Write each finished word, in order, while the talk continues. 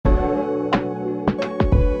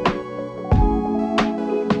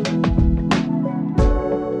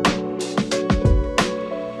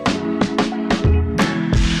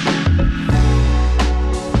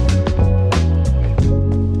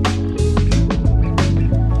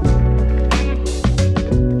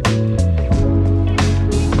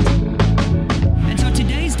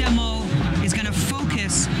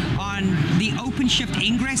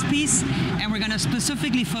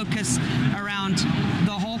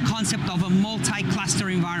concept of a multi-cluster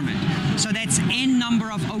environment. So that's n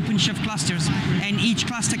number of OpenShift clusters, and each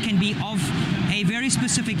cluster can be of a very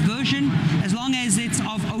specific version as long as it's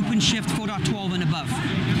of OpenShift 4.12 and above.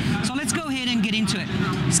 So let's go ahead and get into it.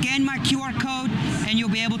 Scan my QR code and you'll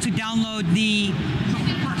be able to download the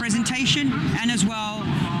presentation and as well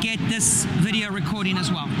get this video recording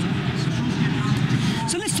as well.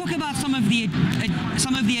 So let's talk about some of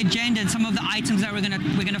the agenda and some of the items that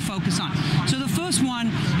we're gonna focus on. So the first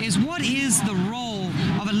one is, what is the role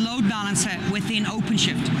of a load balancer within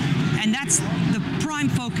OpenShift? And that's the prime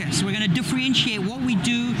focus. We're gonna differentiate what we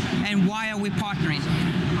do and why are we partnering.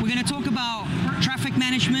 We're gonna talk about traffic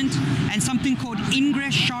management and something called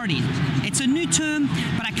ingress sharding. It's a new term,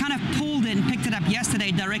 but I kind of pulled it and picked it up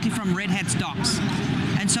yesterday directly from Red Hat's docs.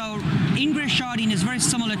 And so ingress sharding is very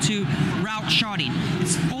similar to route sharding.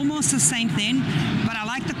 It's almost the same thing, but I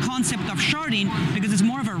like the concept of sharding because it's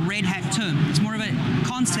more of a Red Hat term. It's more of a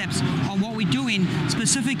concept of what we're doing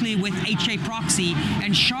specifically with HA proxy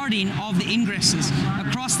and sharding of the ingresses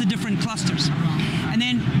across the different clusters. And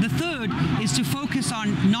then the third is to focus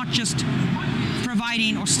on not just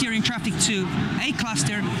providing or steering traffic to a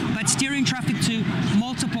cluster, but steering traffic to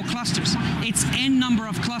multiple clusters. It's n number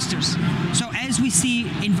of clusters. So as we see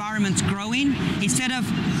environments growing, instead of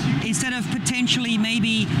potentially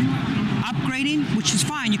maybe upgrading, which is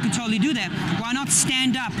fine, you can totally do that, why not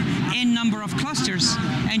stand up n number of clusters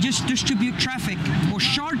and just distribute traffic or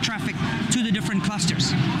shard traffic to the different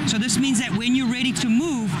clusters. So this means that when you're ready to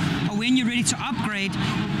move or when you're ready to upgrade,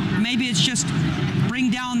 maybe it's just bring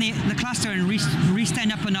down the cluster and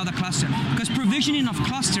restand up another cluster. Because provisioning of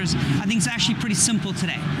clusters, I think, is actually pretty simple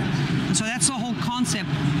today. And so that's the whole concept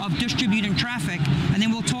of distributing traffic, and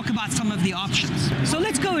then we'll talk about some of the options. So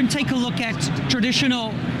let's go and take a look at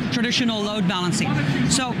traditional load balancing.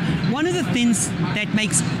 So one of the things that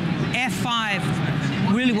makes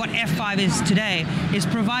F5 really what F5 is today is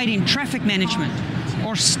providing traffic management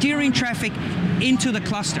or steering traffic into the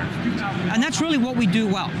cluster. And that's really what we do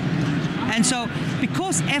well. And so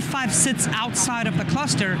because F5 sits outside of the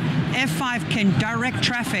cluster, F5 can direct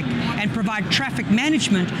traffic and provide traffic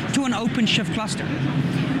management to an OpenShift cluster.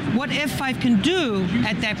 What F5 can do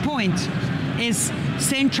at that point is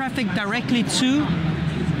send traffic directly to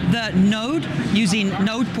the node using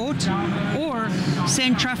node port, or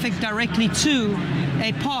send traffic directly to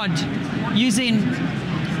a pod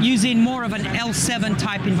using more of an L7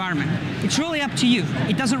 type environment. It's really up to you.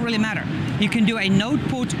 It doesn't really matter. You can do a node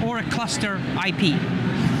port or a cluster IP.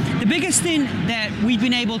 The biggest thing that we've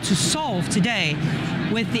been able to solve today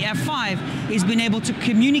with the F5 is being able to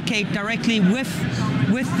communicate directly with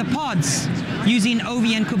the pods using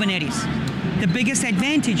ovn-kubernetes. The biggest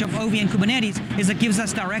advantage of ovn-kubernetes is it gives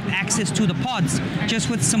us direct access to the pods just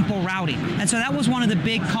with simple routing. And so that was one of the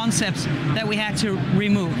big concepts that we had to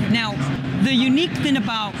remove. Now, the unique thing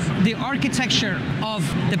about the architecture of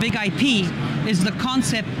the big IP is the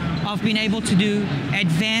concept of being able to do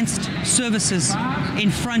advanced services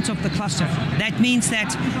in front of the cluster. That means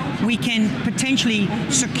that we can potentially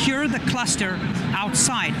secure the cluster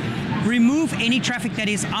outside, remove any traffic that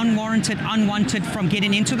is unwarranted, unwanted from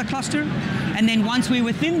getting into the cluster, and then once we're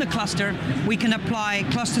within the cluster, we can apply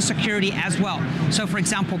cluster security as well. So for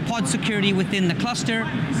example, pod security within the cluster.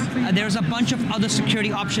 There's a bunch of other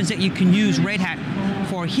security options that you can use Red Hat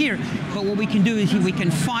for here, but what we can do is we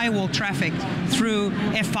can firewall traffic through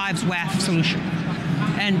F5's WAF solution.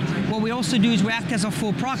 And what we also do is we act as a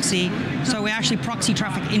full proxy, so we actually proxy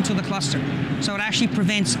traffic into the cluster. So it actually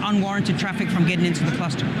prevents unwarranted traffic from getting into the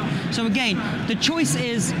cluster. So again, the choice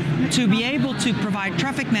is to be able to provide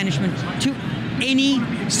traffic management to any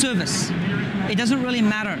service. It doesn't really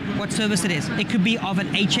matter what service it is. It could be of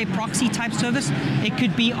an HA proxy type service. It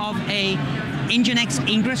could be of a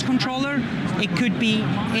nginx-ingress controller. It could be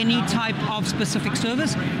any type of specific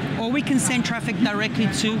service, or we can send traffic directly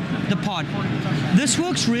to the pod. This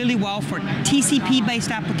works really well for TCP-based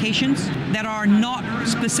applications that are not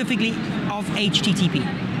specifically of HTTP.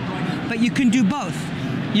 But you can do both.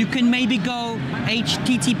 You can maybe go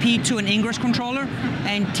HTTP to an ingress controller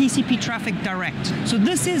and TCP traffic direct. So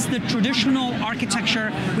this is the traditional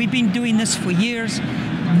architecture. We've been doing this for years.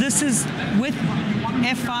 This is with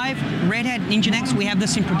F5, Red Hat, nginx. We have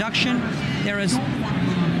this in production. There is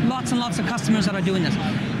lots and lots of customers that are doing this.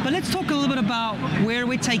 But let's talk a little bit about where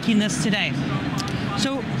we're taking this today.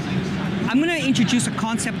 So I'm going to introduce a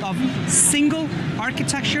concept of single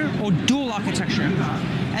architecture or dual architecture.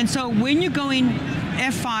 And so when you're going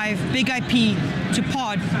F5, big IP to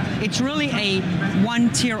pod, it's really a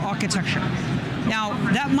one-tier architecture. Now,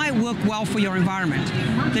 that might work well for your environment.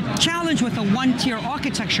 The challenge with a one-tier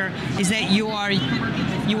architecture is that you are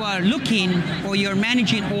you are looking or you're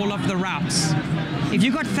managing all of the routes. If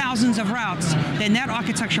you've got thousands of routes, then that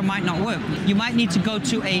architecture might not work. You might need to go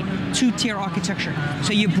to a two-tier architecture.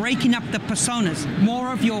 So you're breaking up the personas,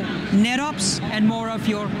 more of your NetOps and more of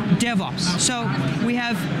your DevOps. So we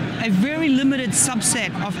have a very limited subset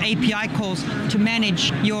of API calls to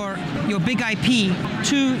manage your big IP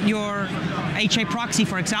to your HA proxy,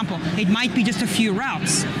 for example. It might be just a few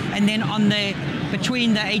routes, and then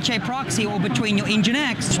between the HA proxy or between your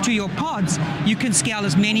nginx to your pods, you can scale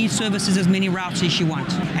as many services, as many routes as you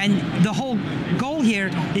want. And the whole goal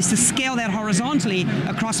here is to scale that horizontally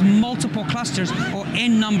across multiple clusters or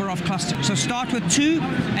n number of clusters. So start with 2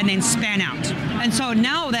 and then span out. And so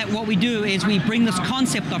now that what we do is we bring this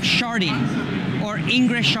concept of sharding or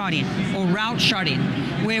ingress sharding or route sharding,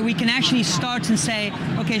 where we can actually start and say,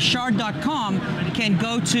 okay, shard.com can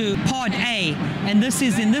go to pod A, and this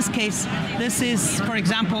is, in this case, this is, for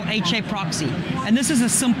example, HA proxy. And this is a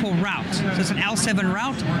simple route. So it's an L7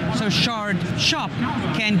 route. So shard shop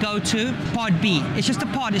can go to pod B. It's just a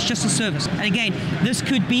pod, it's just a service. And again, this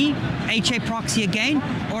could be HA proxy again,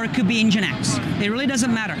 or it could be nginx. It really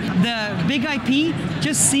doesn't matter. The big IP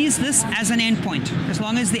just sees this as an endpoint. As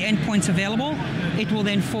long as the endpoint's available, it will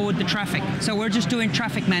then forward the traffic. So we're just doing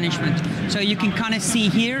traffic management. So you can kind of see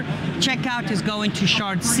here, checkout is going to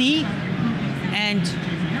shard C, and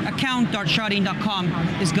account.sharding.com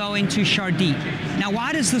is going to shard D. Now,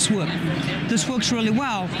 why does this work? This works really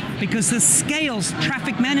well because this scales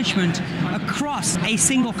traffic management across a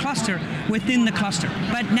single cluster within the cluster.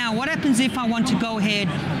 But now, what happens if I want to go ahead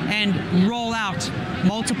and roll out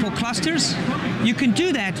multiple clusters? You can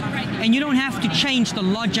do that, and you don't have to change the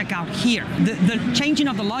logic out here. The changing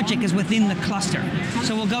of the logic is within the cluster.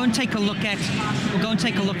 So we'll go and take a look at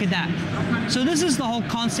that. So this is the whole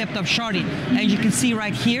concept of sharding. As you can see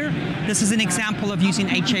right here, this is an example of using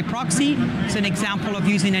HA proxy. It's an example of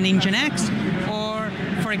using an nginx, or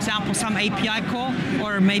for example, some API call,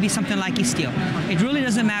 or maybe something like Istio. It really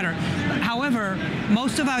doesn't matter. However,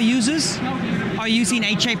 most of our users are using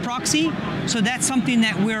HA proxy, so that's something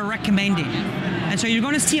that we're recommending. And so you're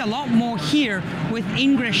going to see a lot more here with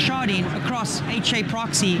ingress sharding across HA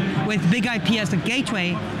proxy with big IP as the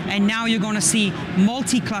gateway, and now you're going to see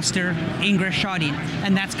multi-cluster ingress sharding,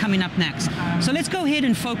 and that's coming up next. So let's go ahead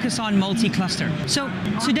and focus on multi-cluster. So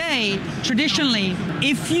today, traditionally,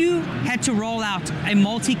 if you had to roll out a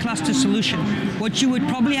multi-cluster solution, what you would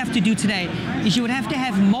probably have to do today is you would have to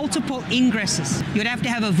have multiple ingresses. You would have to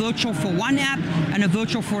have a virtual for one app and a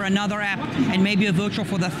virtual for another app, and maybe a virtual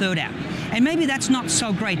for the third app. And maybe that's not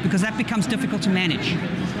so great because that becomes difficult to manage.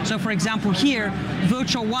 So for example here,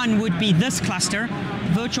 virtual 1 would be this cluster,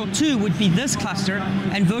 virtual 2 would be this cluster,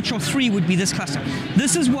 and virtual 3 would be this cluster.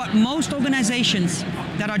 This is what most organizations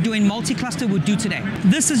that are doing multi-cluster would do today.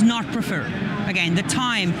 This is not preferred. Again, the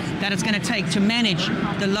time that it's going to take to manage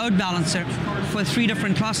the load balancer for 3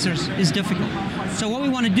 different clusters is difficult. So what we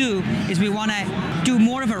want to do is we want to do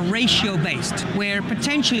more of a ratio based, where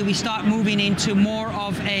potentially we start moving into more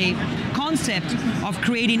of a concept of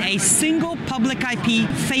creating a single public IP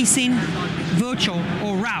facing virtual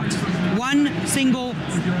or route. One single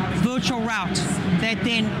virtual route that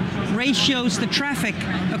then ratios the traffic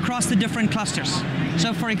across the different clusters.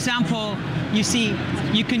 So for example, you see,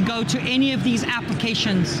 you can go to any of these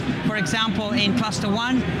applications, for example, in cluster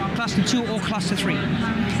 1, cluster 2, or cluster 3.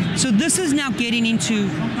 So this is now getting into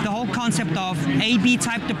the whole concept of A/B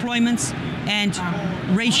type deployments and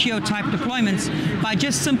ratio type deployments by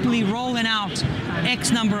just simply rolling out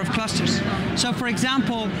X number of clusters. So for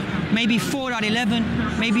example, maybe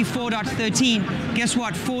 4.11, maybe 4.13, guess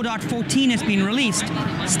what? 4.14 has been released.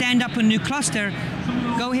 Stand up a new cluster,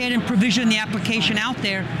 go ahead and provision the application out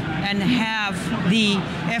there, and have the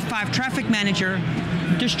F5 traffic manager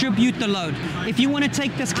distribute the load. If you want to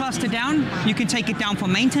take this cluster down, you can take it down for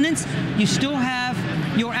maintenance. You still have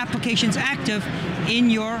your applications active in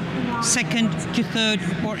your second to third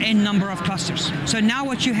or n number of clusters. So now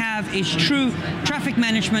what you have is true traffic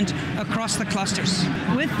management across the clusters.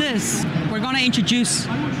 With this, we're going to introduce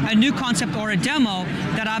a new concept or a demo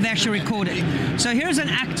that I've actually recorded. So here's an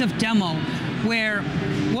active demo where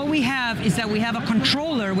what we have is that we have a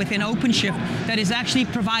controller within OpenShift that is actually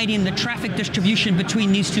providing the traffic distribution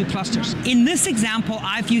between these 2 clusters. In this example,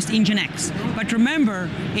 I've used nginx, but remember,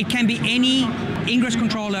 it can be any ingress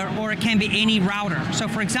controller or it can be any router. So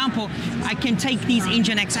for example, I can take these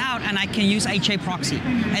nginx out and I can use HA proxy.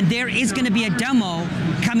 And there is going to be a demo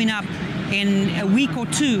coming up in a week or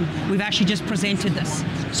 2. We've actually just presented this.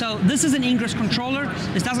 So this is an ingress controller.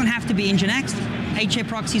 This doesn't have to be nginx. HA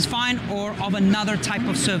proxy is fine, or of another type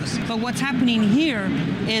of service. But what's happening here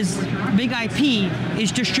is Big IP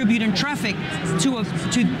is distributing traffic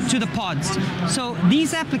to the pods. So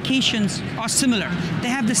these applications are similar. They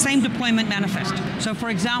have the same deployment manifest. So for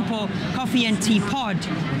example, Coffee and Tea pod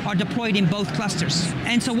are deployed in both clusters.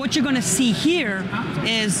 And so what you're going to see here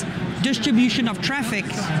is distribution of traffic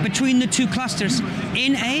between the two clusters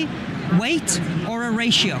in a weight or a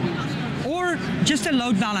ratio, or just a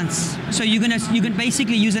load balance. So you can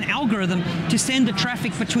basically use an algorithm to send the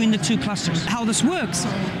traffic between the two clusters. How this works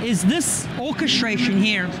is this orchestration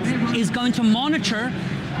here is going to monitor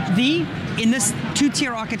in this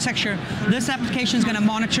two-tier architecture, this application is going to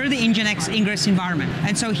monitor the nginx-ingress environment.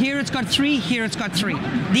 And so here it's got 3, here it's got 3.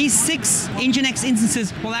 These 6 nginx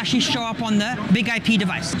instances will actually show up on the Big IP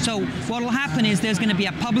device. So what will happen is there's going to be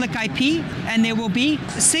a public IP, and there will be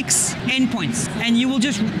 6 endpoints. And you will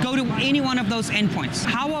just go to any one of those endpoints.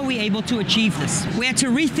 How are we able to achieve this? We had to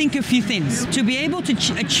rethink a few things. To be able to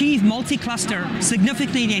achieve multi-cluster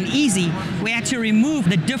significantly and easy, we had to remove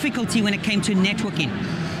the difficulty when it came to networking.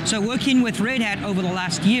 So working with Red Hat over the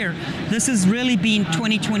last year, this has really been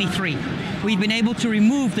 2023. We've been able to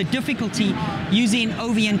remove the difficulty using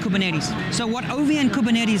ovn-kubernetes. So what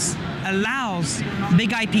ovn-kubernetes allows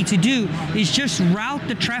Big IP to do is just route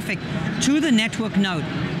the traffic to the network node,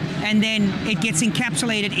 and then it gets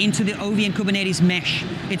encapsulated into the ovn-kubernetes mesh.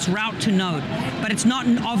 It's route to node, but it's not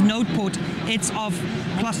of node port, it's of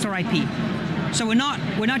cluster IP. So we're not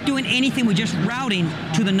doing anything, we're just routing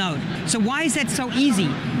to the node. So why is that so easy?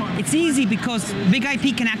 It's easy because Big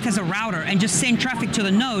IP can act as a router and just send traffic to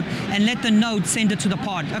the node and let the node send it to the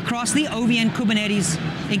pod across the ovn-kubernetes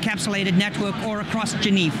encapsulated network or across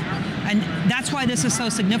Geneva. And that's why this is so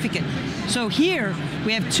significant. So here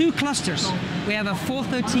we have 2 clusters. We have a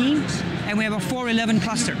 413 and we have a 411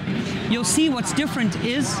 cluster. You'll see what's different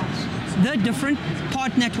is the different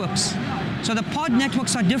pod networks. So the pod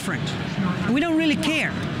networks are different. We don't really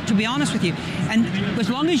care, to be honest with you. And as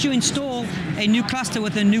long as you install a new cluster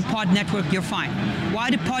with a new pod network, you're fine. Why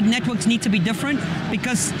do pod networks need to be different?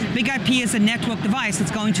 Because Big IP is a network device.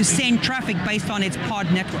 It's going to send traffic based on its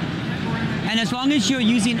pod network. And as long as you're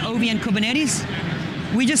using ovn-kubernetes,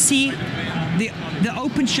 we just see the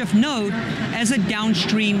OpenShift node as a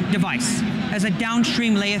downstream device, as a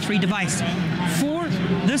downstream layer 3 device. For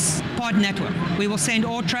this pod network, we will send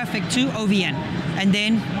all traffic to OVN, and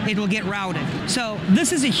then it will get routed. So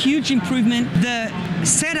this is a huge improvement. The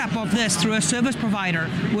setup of this through a service provider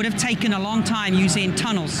would have taken a long time using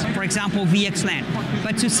tunnels, for example, VXLAN.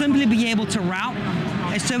 But to simply be able to route,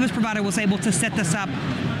 a service provider was able to set this up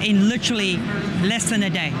in literally less than a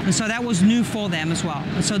day. And so that was new for them as well.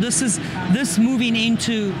 And so this moving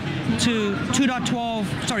into 4.12,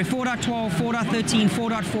 4.13,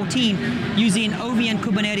 4.14, using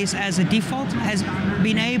ovn-kubernetes as a default, has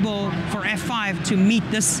been able for F5 to meet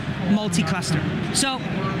this multi-cluster. So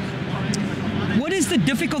what is the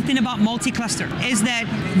difficult thing about multi-cluster is that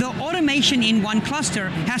the automation in one cluster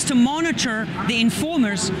has to monitor the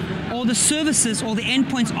informers or the services or the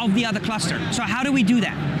endpoints of the other cluster. So how do we do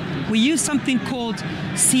that? We use something called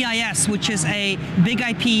CIS, which is a Big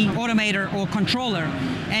IP automator or controller.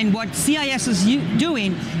 And what CIS is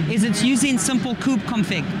doing is it's using simple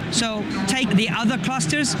kubeconfig. So take the other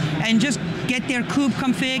clusters and just get their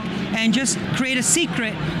kubeconfig and just create a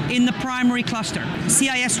secret in the primary cluster.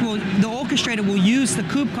 CIS the orchestrator will use the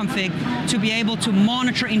kubeconfig to be able to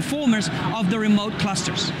monitor informers of the remote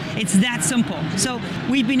clusters. It's that simple. So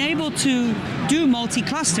we've been able to do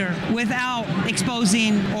multi-cluster without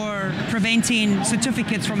exposing or preventing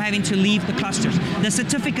certificates from having to leave the clusters. The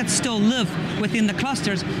certificates still live within the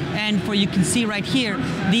clusters, and you can see right here,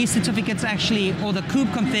 these certificates actually, or the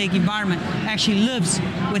kubeconfig environment actually lives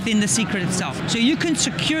within the secret itself. So you can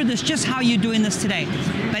secure this just how you're doing this today.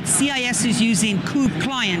 But CIS is using kube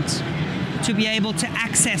client to be able to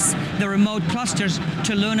access the remote clusters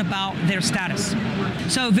to learn about their status.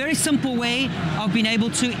 So a very simple way of being able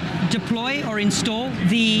to deploy or install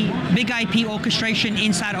the Big IP orchestration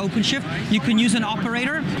inside OpenShift. You can use an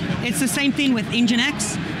operator. It's the same thing with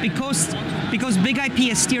nginx, because Big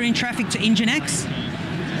IP is steering traffic to nginx.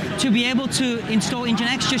 To be able to install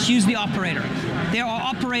nginx, just use the operator. There are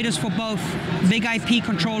operators for both Big IP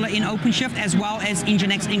controller in OpenShift as well as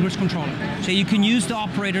nginx-ingress controller. So you can use the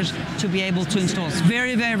operators to be able to install. It's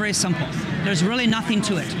very, very, very simple. There's really nothing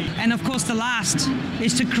to it. And of course, the last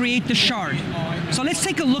is to create the shard. So let's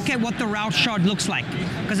take a look at what the route shard looks like,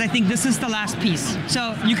 because I think this is the last piece.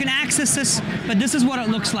 So you can access this, but this is what it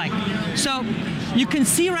looks like. So you can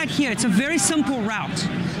see right here, it's a very simple route.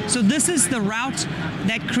 So this is the route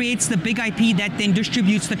that creates the Big IP that then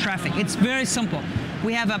distributes the traffic. It's very simple.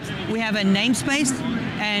 we have a namespace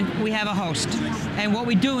and we have a host. And what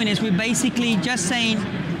we're doing is we're basically just saying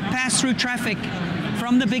pass through traffic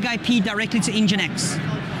from the big IP directly to nginx.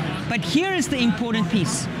 But here is the important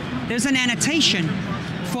piece. There's an annotation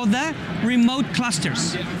for the remote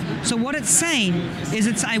clusters. So what it's saying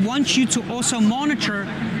is I want you to also monitor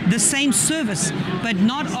the same service, but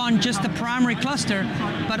not on just the primary cluster,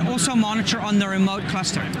 but also monitor on the remote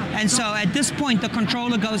cluster. And so at this point, the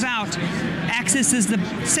controller goes out, accesses the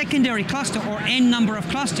secondary cluster or n number of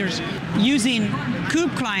clusters using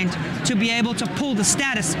kube client to be able to pull the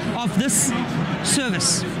status of this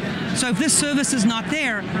service. So if this service is not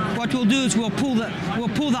there, what we'll do is we'll pull the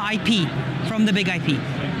IP from the big IP.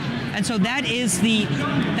 And so that is the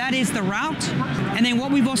route. And then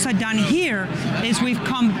what we've also done here is we've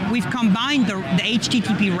combined the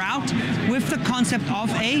HTTP route with the concept of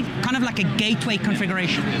a kind of like a gateway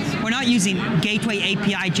configuration. We're not using gateway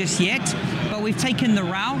API just yet, but we've taken the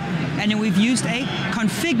route and then we've used a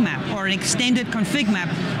config map or an extended config map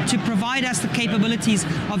to provide us the capabilities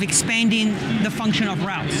of expanding the function of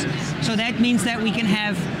routes. So that means that we can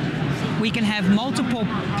have multiple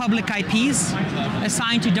public IPs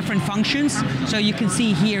assigned to different functions. So you can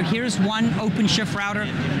see here, here's one OpenShift router,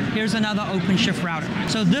 here's another OpenShift router.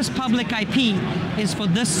 So this public IP is for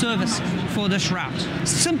this service, for this route.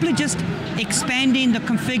 Simply just expanding the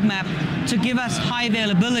config map to give us high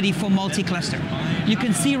availability for multi-cluster. You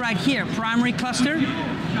can see right here, primary cluster,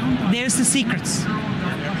 there's the secrets.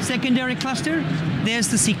 Secondary cluster, there's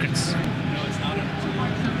the secrets.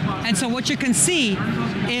 And so what you can see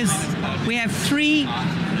is we have 3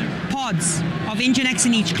 pods of nginx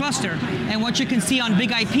in each cluster, and what you can see on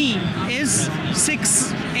big IP is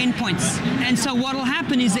 6 endpoints. And so what will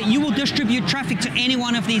happen is that you will distribute traffic to any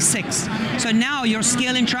one of these 6. So now you're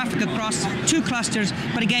scaling traffic across 2 clusters,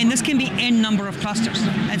 but again, this can be n number of clusters.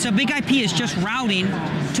 And so big IP is just routing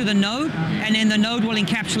to the node, and then the node will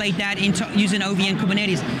encapsulate that into using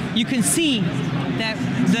ovn-kubernetes. You can see that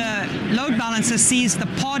the load balancer sees the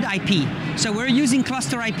pod IP. So we're using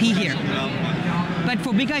cluster IP here. But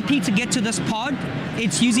for big IP to get to this pod,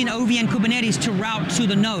 it's using ovn-kubernetes to route to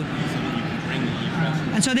the node.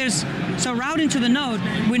 And so routing to the node,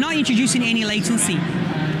 we're not introducing any latency.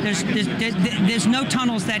 There's no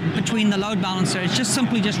tunnels between the load balancer. It's just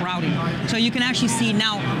simply just routing. So you can actually see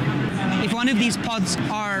now, if one of these pods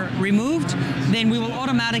are removed, then we will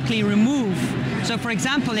automatically remove. So for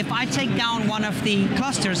example, if I take down one of the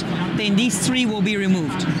clusters, then these 3 will be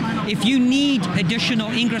removed. If you need additional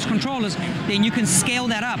ingress controllers, then you can scale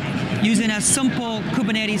that up using a simple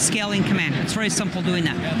Kubernetes scaling command. It's very simple doing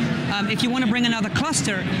that. If you want to bring another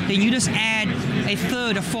cluster, then you just add a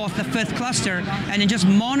 3rd, a 4th, a 5th cluster, and then just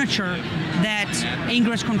monitor that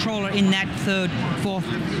ingress controller in that 3rd,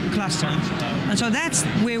 4th cluster. And so that's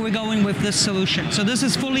where we're going with this solution. So this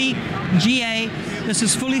is fully GA. This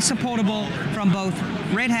is fully supportable from both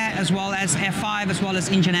Red Hat as well as F5 as well as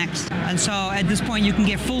nginx. And so at this point, you can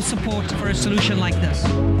get full support for a solution like this.